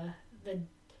on the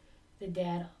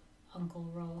dad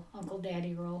uncle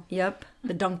daddy role. Yep.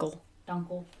 The Dunkle.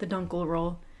 Dunkle. The Dunkle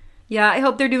role. Yeah, I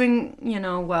hope they're doing,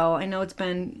 well. I know it's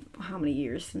been, how many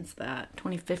years since that?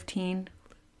 2015?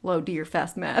 Low, do your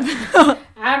fast math.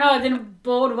 I don't know, it didn't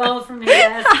bode well for me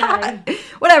last time.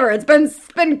 Whatever, it's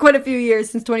been quite a few years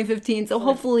since 2015, so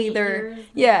hopefully they're, years.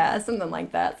 yeah, something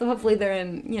like that. So hopefully they're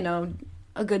in,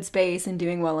 a good space and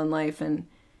doing well in life and,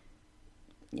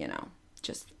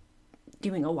 just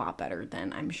doing a lot better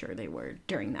than I'm sure they were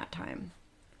during that time.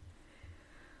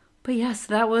 But yes,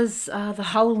 that was the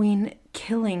Halloween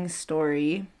killing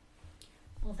story.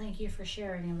 Well, thank you for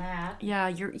sharing that. Yeah,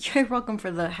 you're welcome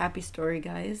for the happy story,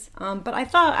 guys. But I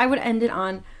thought I would end it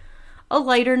on a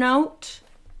lighter note,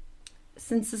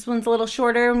 since this one's a little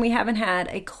shorter and we haven't had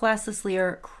a classless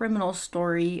Lear criminal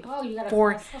story. Oh, you got a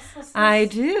classless? I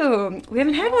do. We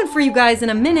haven't had one for you guys in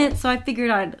a minute, so I figured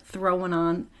I'd throw one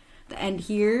on the end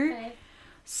here. Okay.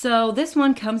 So this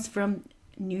one comes from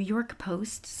New York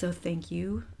Post, so thank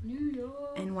you, New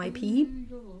York, NYP. New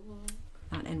York.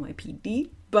 Not NYPD,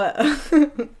 but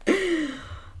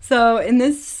so in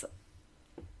this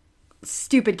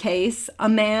stupid case, a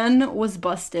man was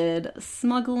busted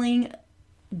smuggling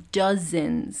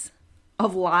dozens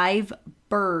of live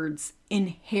birds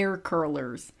in hair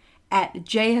curlers at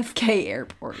JFK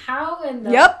Airport. How in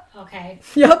the... Yep. Okay.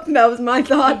 Yep, that was my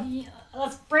thought.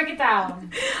 Let's break it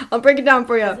down. I'll break it down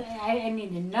for you. I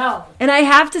need to know. And I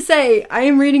have to say, I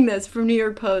am reading this from New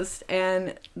York Post,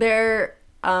 and their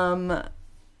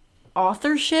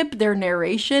authorship, their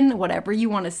narration, whatever you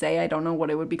want to say, I don't know what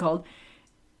it would be called,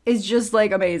 is just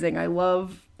like amazing. I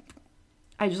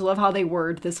just love how they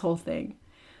word this whole thing.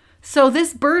 So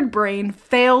this bird brain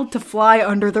failed to fly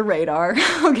under the radar.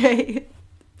 Okay.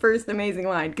 First amazing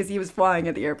line, because he was flying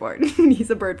at the airport.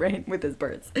 He's a bird brain with his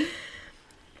birds.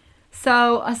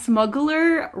 So a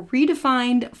smuggler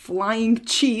redefined flying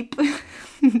cheap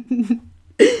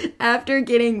after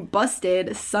getting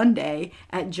busted Sunday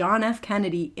at John F.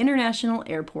 Kennedy International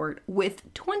Airport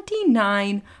with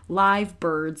 29 live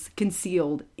birds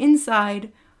concealed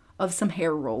inside of some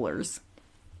hair rollers.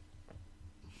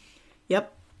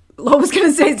 Yep. Lo was going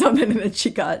to say something and then she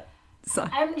got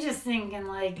silent. I'm just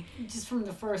thinking, just from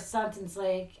the first sentence,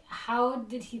 how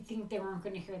did he think they weren't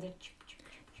going to hear the chirp, chirp, chirp,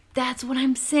 chirp? That's what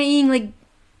I'm saying.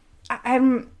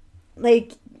 I'm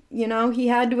he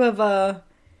had to have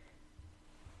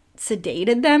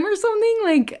sedated them or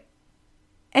something.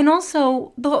 And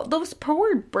also those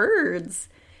poor birds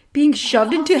being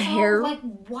shoved into hair.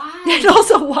 Why? And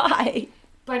also why?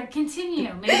 But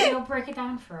continue. Maybe you'll break it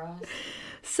down for us.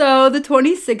 So the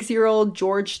 26-year-old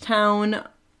Georgetown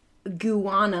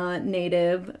Guana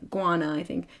native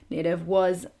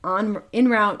was en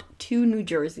route to New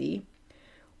Jersey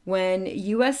when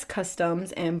U.S.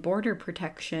 Customs and Border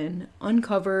Protection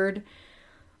uncovered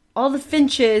all the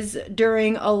finches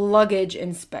during a luggage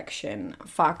inspection,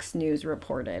 Fox News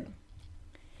reported.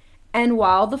 And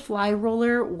while the fly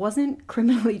roller wasn't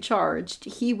criminally charged,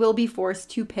 he will be forced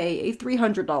to pay a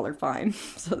 $300 fine.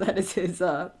 So that is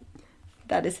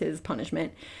his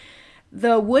punishment.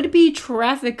 The would-be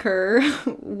trafficker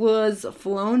was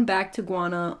flown back to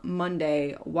Guana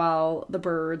Monday while the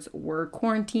birds were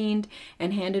quarantined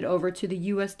and handed over to the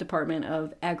U.S. Department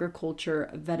of Agriculture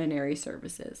Veterinary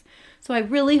Services. So I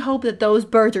really hope that those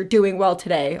birds are doing well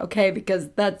today, okay? Because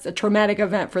that's a traumatic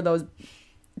event for those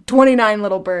 29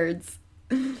 little birds.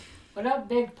 What up,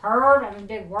 big bird? I mean,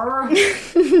 big word.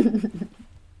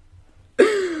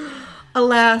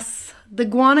 Alas, the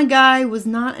Guana guy was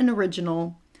not an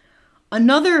original.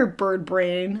 Another bird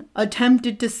brain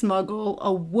attempted to smuggle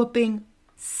a whooping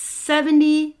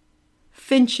 70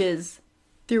 finches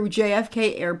through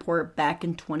JFK Airport back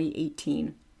in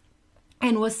 2018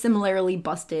 and was similarly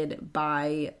busted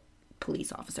by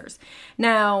police officers.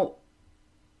 Now,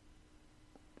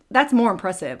 that's more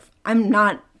impressive. I'm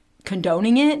not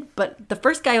condoning it, but the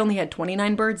first guy only had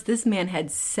 29 birds. This man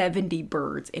had 70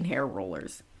 birds in hair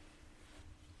rollers.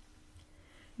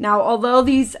 Now, although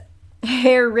these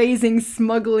hair-raising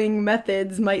smuggling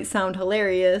methods might sound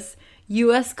hilarious,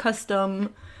 U.S.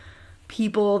 Custom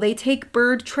people, they take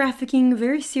bird trafficking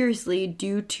very seriously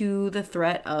due to the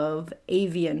threat of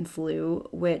avian flu,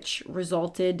 which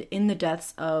resulted in the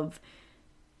deaths of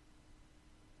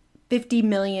 50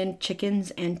 million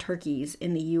chickens and turkeys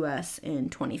in the U.S. in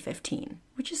 2015,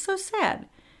 which is so sad.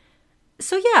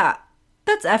 So yeah,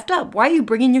 that's effed up. Why are you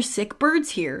bringing your sick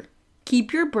birds here?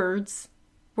 Keep your birds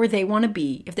where they want to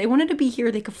be. If they wanted to be here,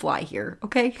 they could fly here,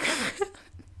 okay?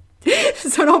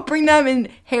 So don't bring them in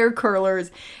hair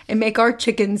curlers and make our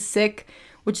chickens sick,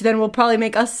 which then will probably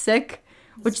make us sick,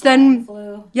 which then,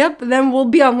 yep, then we'll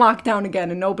be on lockdown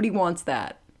again, and nobody wants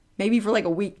that. Maybe for like a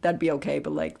week, that'd be okay,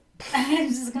 but like, I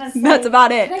was just gonna say, that's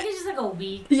about it. Can I get just like a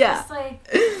week? Yeah.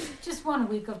 Just 1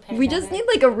 week of pandemic. We just need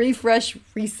like a refresh,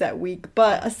 reset week,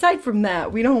 but aside from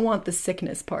that, we don't want the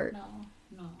sickness part.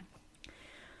 No.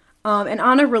 And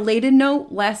on a related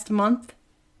note, last month,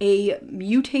 a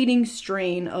mutating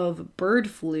strain of bird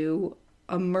flu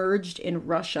emerged in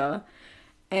Russia,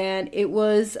 and it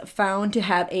was found to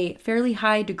have a fairly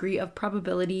high degree of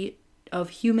probability of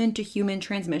human-to-human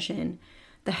transmission.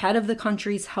 The head of the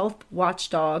country's health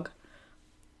watchdog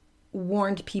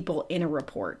warned people in a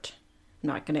report. I'm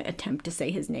not going to attempt to say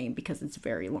his name because it's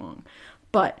very long.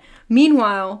 But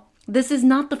meanwhile, this is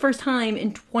not the first time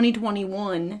in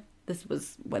 2021, this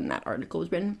was when that article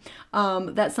was written,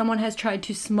 that someone has tried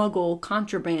to smuggle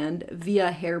contraband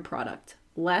via hair product.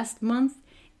 Last month,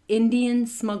 Indian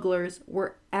smugglers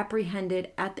were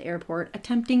apprehended at the airport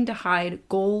attempting to hide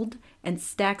gold and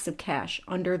stacks of cash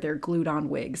under their glued-on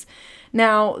wigs.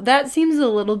 Now, that seems a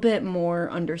little bit more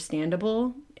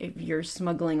understandable if you're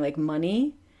smuggling, like,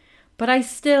 money, but I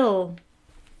still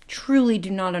truly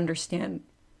do not understand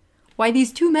why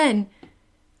these two men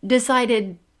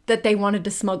decided that they wanted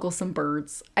to smuggle some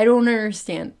birds. I don't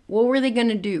understand. What were they going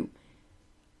to do?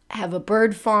 Have a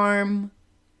bird farm?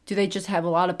 Do they just have a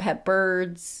lot of pet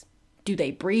birds? Do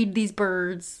they breed these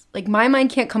birds? Like, my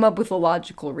mind can't come up with a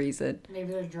logical reason.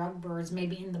 Maybe they're drug birds.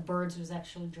 Maybe in the birds there's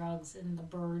actually drugs in the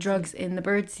birds. Drugs in the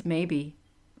birds? Maybe.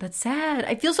 That's sad.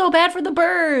 I feel so bad for the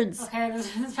birds. Okay,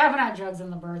 there's probably not drugs in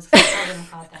the birds because I probably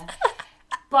haven't caught that.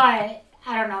 But,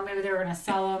 I don't know, maybe they were going to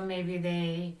sell them. Maybe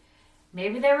they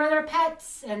were their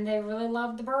pets and they really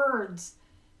loved the birds.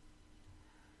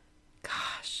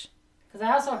 Gosh. Because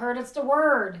I also heard it's the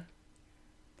word.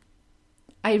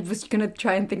 I was going to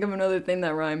try and think of another thing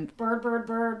that rhymed. Bird, bird,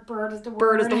 bird, bird is the word.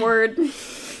 Bird is the word.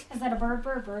 Is that a bird,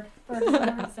 bird, bird? Bird is the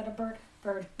word. Is that a bird,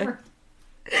 bird, bird?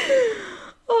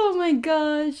 Oh my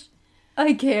gosh.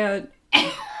 I can't.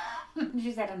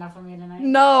 She's had enough of me tonight.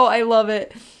 No, I love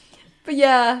it. But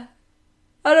yeah,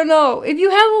 I don't know. If you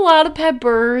have a lot of pet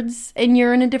birds and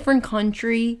you're in a different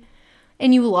country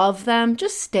and you love them,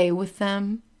 just stay with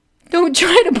them. Don't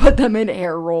try to put them in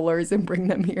air rollers and bring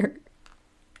them here.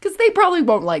 Because they probably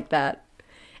won't like that.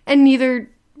 And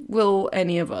neither will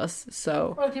any of us,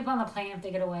 so. Or the people on the plane if they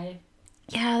get away.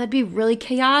 Yeah, that'd be really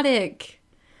chaotic.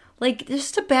 Like,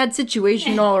 just a bad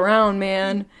situation all around,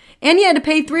 man. And you had to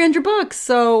pay $300,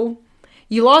 so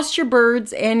you lost your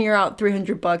birds and you're out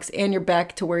 $300 and you're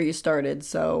back to where you started,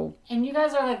 so. And you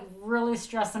guys are, like, really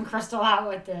stressing Crystal out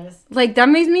with this. Like, that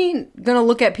makes me gonna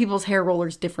look at people's hair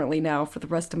rollers differently now for the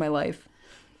rest of my life.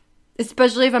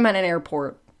 Especially if I'm at an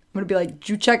airport. I'm gonna be like, did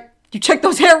you check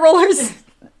those hair rollers?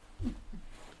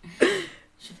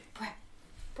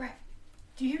 Brett,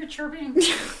 do you hear chirping?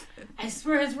 I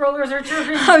swear his rollers are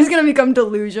chirping. I was gonna become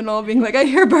delusional, being like, I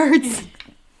hear birds.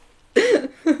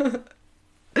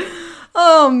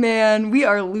 Oh man, we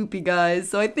are loopy guys,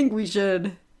 so I think we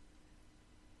should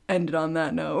end it on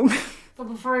that note. But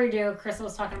before you do, Crystal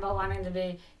was talking about wanting to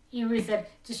be, we said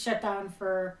just shut down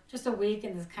for just a week,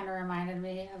 and this kind of reminded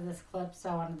me of this clip, so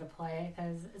I wanted to play it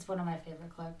because it's one of my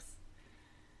favorite clips.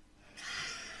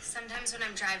 Sometimes when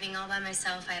I'm driving all by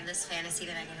myself, I have this fantasy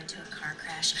that I get into a car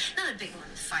crash. Not a big one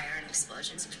with fire and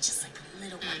explosions, but just like a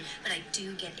little one. But I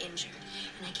do get injured,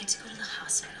 and I get to go to the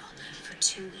hospital for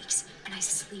 2 weeks, and I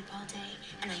sleep all day,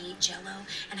 and I eat Jell-O,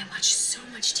 and I watch so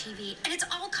much TV, and it's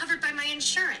all covered by my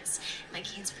insurance. My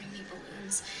kids bring me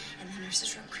balloons, and the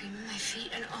nurses rub cream in my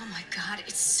feet, and oh my God,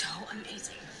 it's so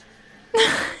amazing.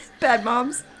 Bad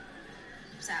moms.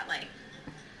 Is that like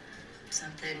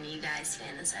something you guys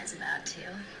fantasize about too?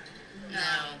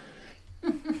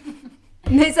 No.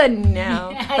 They said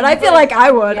no, but I feel like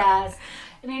I would. Yes.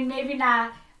 I mean, maybe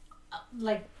not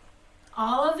like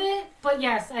all of it, but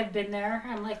yes, I've been there.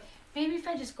 I'm like, maybe if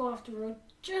I just go off the road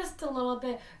just a little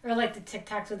bit, or like the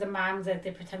TikToks with the moms that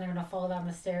they pretend they're gonna fall down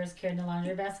the stairs carrying the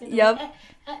laundry basket. Yep.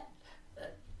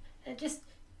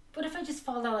 What if I just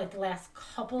fall down like the last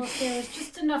couple of stairs,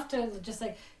 just enough to just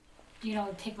like,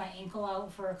 take my ankle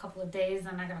out for a couple of days,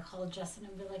 and I'm gonna call Justin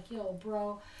and be like, yo,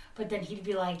 bro. But then he'd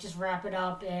be like, just wrap it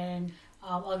up, and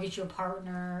I'll get you a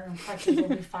partner, and crutches will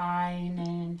be fine,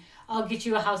 and I'll get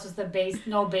you a house with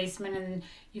no basement, and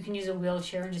you can use a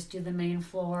wheelchair and just do the main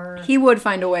floor. He would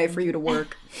find a way for you to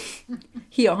work.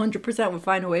 He 100% would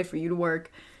find a way for you to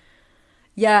work.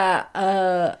 Yeah,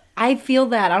 I feel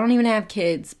that. I don't even have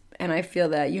kids, and I feel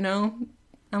that,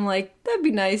 I'm like, that'd be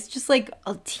nice. Just like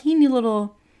a teeny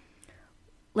little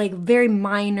like very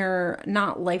minor,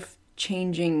 not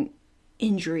life-changing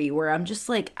injury where I'm just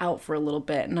like out for a little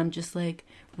bit and I'm just like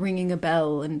ringing a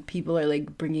bell and people are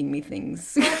like bringing me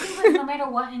things. I think like no matter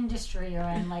what industry you're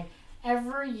in, like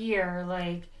every year,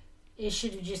 like it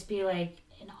should just be like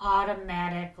an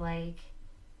automatic like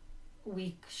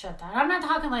week shutdown. I'm not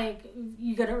talking like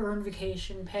you gotta earn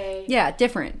vacation pay. Yeah,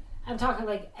 different. I'm talking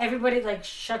like everybody like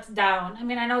shuts down. I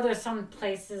mean, I know there's some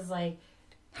places like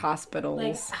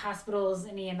hospitals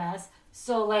and EMS.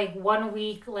 So like 1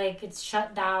 week like it's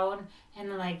shut down and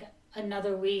then like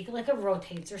another week like it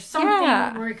rotates or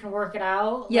something where you can work it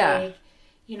out. Yeah. Like,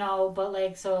 you know, but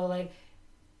like so like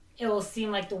it will seem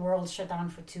like the world's shut down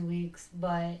for 2 weeks,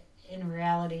 but in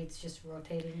reality it's just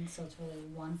rotating, so it's really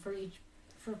one for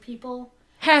people.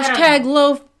 Hashtag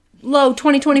low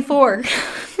 2024.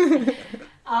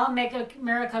 I'll make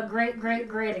America great, great,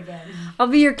 great again. I'll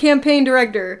be your campaign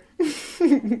director.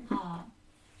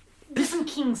 There's some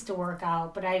kinks to work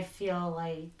out, but I feel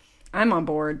like... I'm on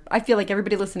board. I feel like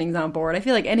everybody listening is on board. I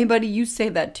feel like anybody you say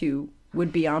that to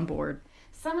would be on board.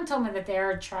 Someone told me that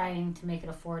they're trying to make it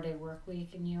a 4-day work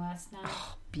week in the U.S. now.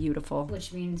 Oh, beautiful.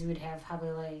 Which means we'd have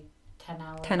probably like 10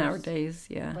 hours. 10-hour days,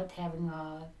 yeah. But having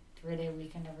a 3-day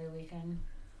weekend every weekend.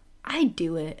 I'd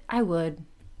do it. I would.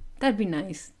 That'd be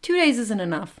nice. 2 days isn't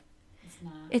enough. It's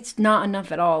not. It's not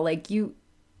enough at all. Like, you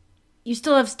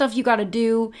still have stuff you gotta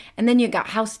do, and then you got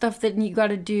house stuff that you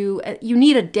gotta do. You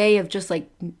need a day of just, like,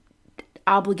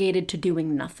 obligated to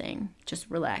doing nothing. Just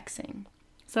relaxing.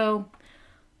 So,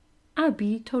 I'd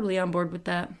be totally on board with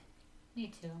that.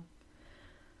 Me too.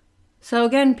 So,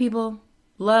 again, people,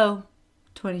 low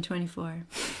 2024.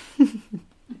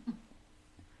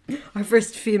 Our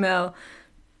first female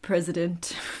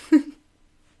president.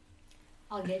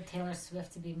 I'll get Taylor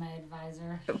Swift to be my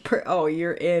advisor. Oh,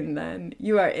 you're in then.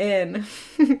 You are in.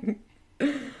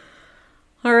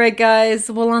 All right,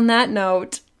 guys. Well, on that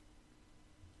note,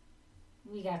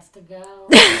 we got to go.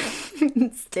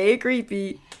 stay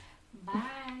creepy. Bye.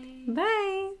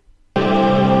 Bye.